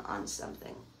sitting on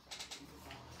something.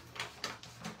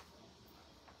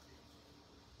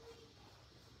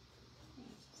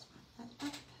 Just wipe that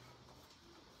up.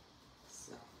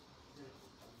 So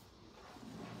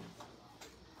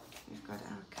we've got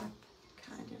our cup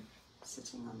kind of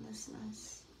sitting on this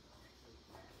nice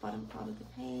bottom part of the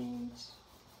page.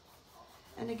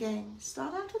 And again,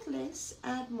 start out with less,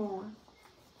 add more,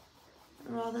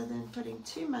 rather than putting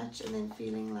too much and then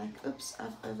feeling like, oops,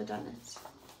 I've overdone it.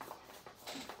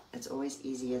 It's always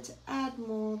easier to add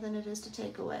more than it is to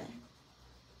take away.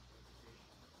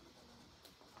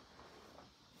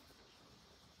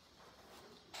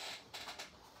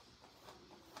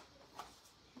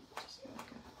 Just going to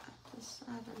go up this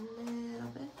side a little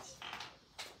bit.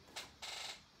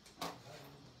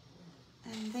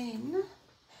 And then,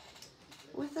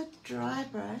 with a dry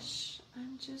brush,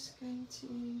 I'm just going to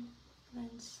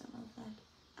blend some of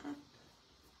that up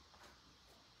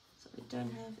so we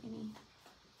don't have any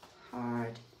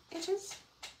hard edges.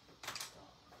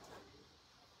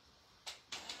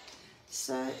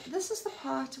 So this is the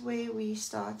part where we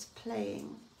start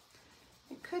playing.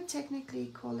 You could technically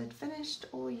call it finished,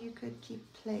 or you could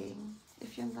keep playing.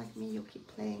 If you're like me, you'll keep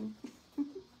playing.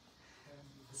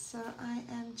 So I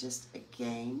am just,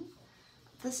 again,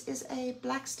 this is a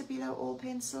black Stabilo oil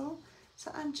pencil,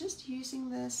 so I'm just using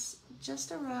this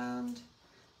just around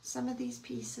some of these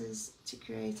pieces to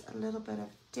create a little bit of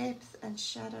depth and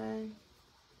shadow,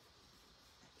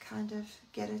 kind of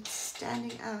get it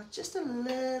standing out just a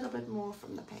little bit more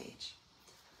from the page.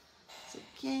 So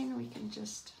again, we can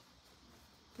just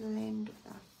blend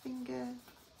with our finger.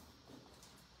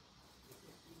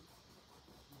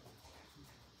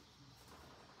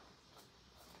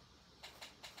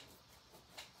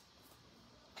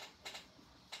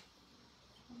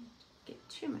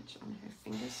 Too much on her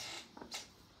fingers. Oops.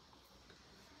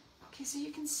 Okay, so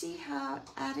you can see how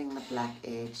adding the black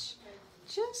edge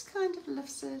just kind of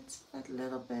lifts it a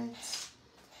little bit,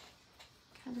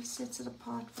 kind of sets it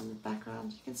apart from the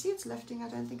background. You can see it's lifting. I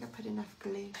don't think I put enough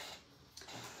glue.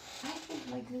 I think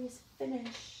my glue is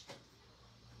finished.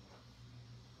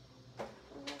 Well,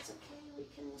 that's okay. We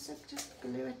can also just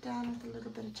glue it down with a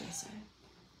little bit of gesso.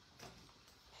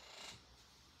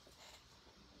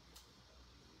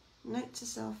 Note to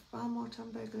self, buy more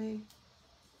Tombow glue.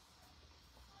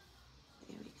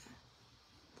 There we go.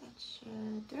 That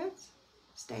should do it.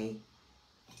 Stay.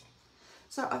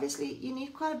 So obviously you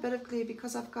need quite a bit of glue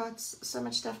because I've got so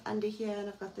much stuff under here, and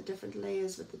I've got the different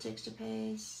layers with the texture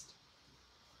paste.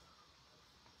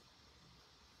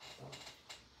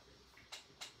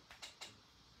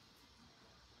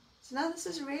 So now this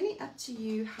is really up to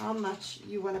you how much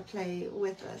you want to play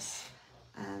with this.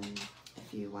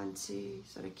 if you want to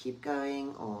sort of keep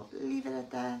going or leave it at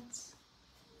that.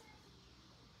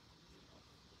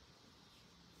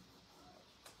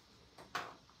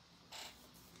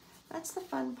 That's the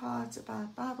fun part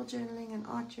about Bible journaling and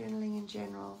art journaling in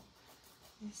general,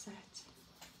 is that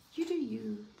you do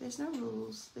you. There's no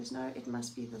rules. There's no it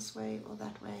must be this way or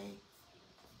that way.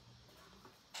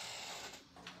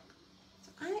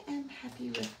 So I am happy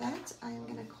with that. I am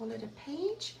going to call it a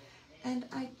page, and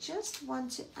I just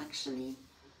want to actually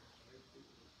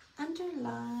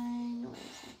underline,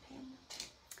 where's my pen?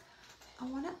 I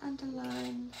want to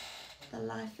underline the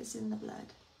life is in the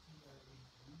blood.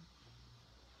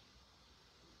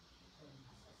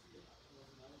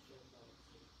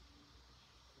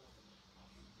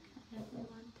 I really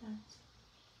want that.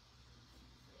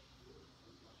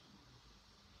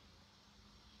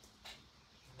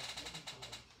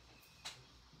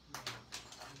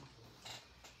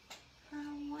 I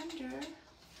wonder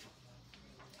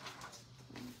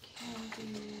we can do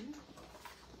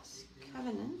this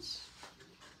covenant.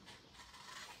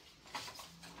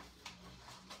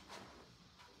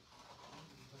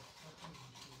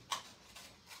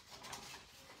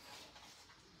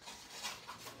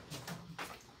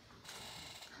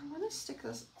 I want to stick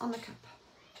this on the cup,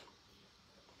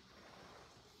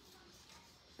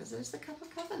 because there's the cup of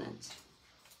covenant,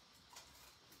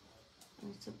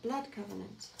 and it's a blood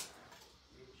covenant.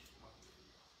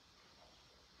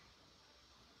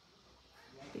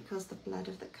 Because the blood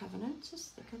of the covenant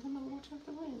is thicker than the water of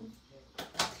the womb.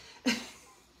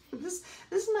 This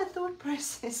is my thought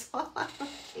process while I'm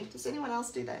working. Does anyone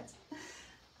else do that?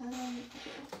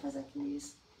 Because I can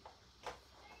use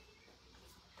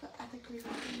the other glue I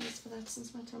can use for that,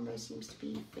 since my Tombow seems to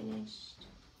be finished.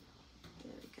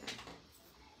 There we go.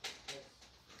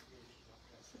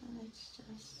 So let's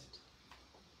just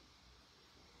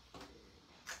put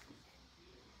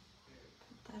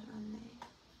that on there.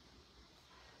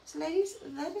 So ladies,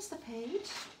 that is the page.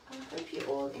 I hope you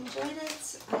all enjoyed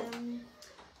it.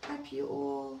 Hope you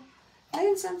all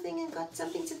learned something and got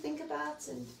something to think about,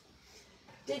 and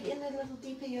dig in a little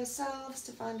deeper yourselves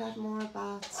to find out more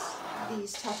about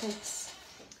these topics.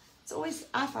 It's always,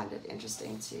 I find it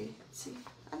interesting to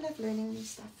I love learning new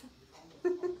stuff.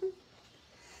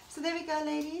 So there we go,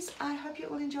 ladies. I hope you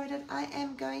all enjoyed it. I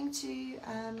am going to,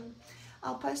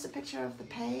 I'll post a picture of the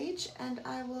page, and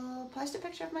I will post a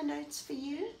picture of my notes for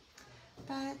you.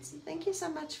 But thank you so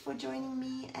much for joining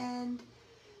me, and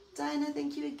Diana,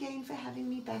 thank you again for having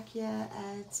me back here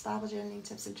at Bible Journaling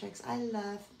Tips and Tricks. I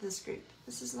love this group.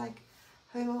 This is like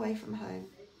home away from home.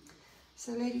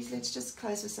 So ladies, let's just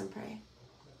close with some prayer.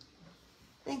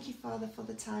 Thank you, Father, for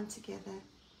the time together.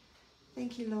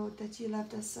 Thank you, Lord, that you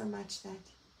loved us so much that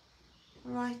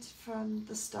right from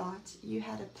the start you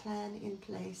had a plan in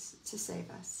place to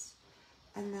save us,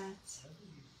 and that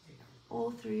all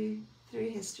through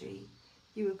history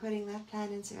you were putting that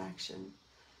plan into action,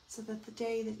 so that the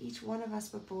day that each one of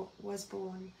us was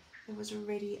born, there was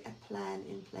already a plan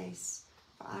in place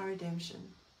for our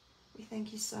redemption. We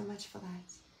thank you so much for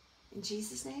that. In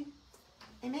Jesus' name,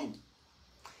 amen.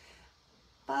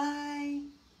 Bye.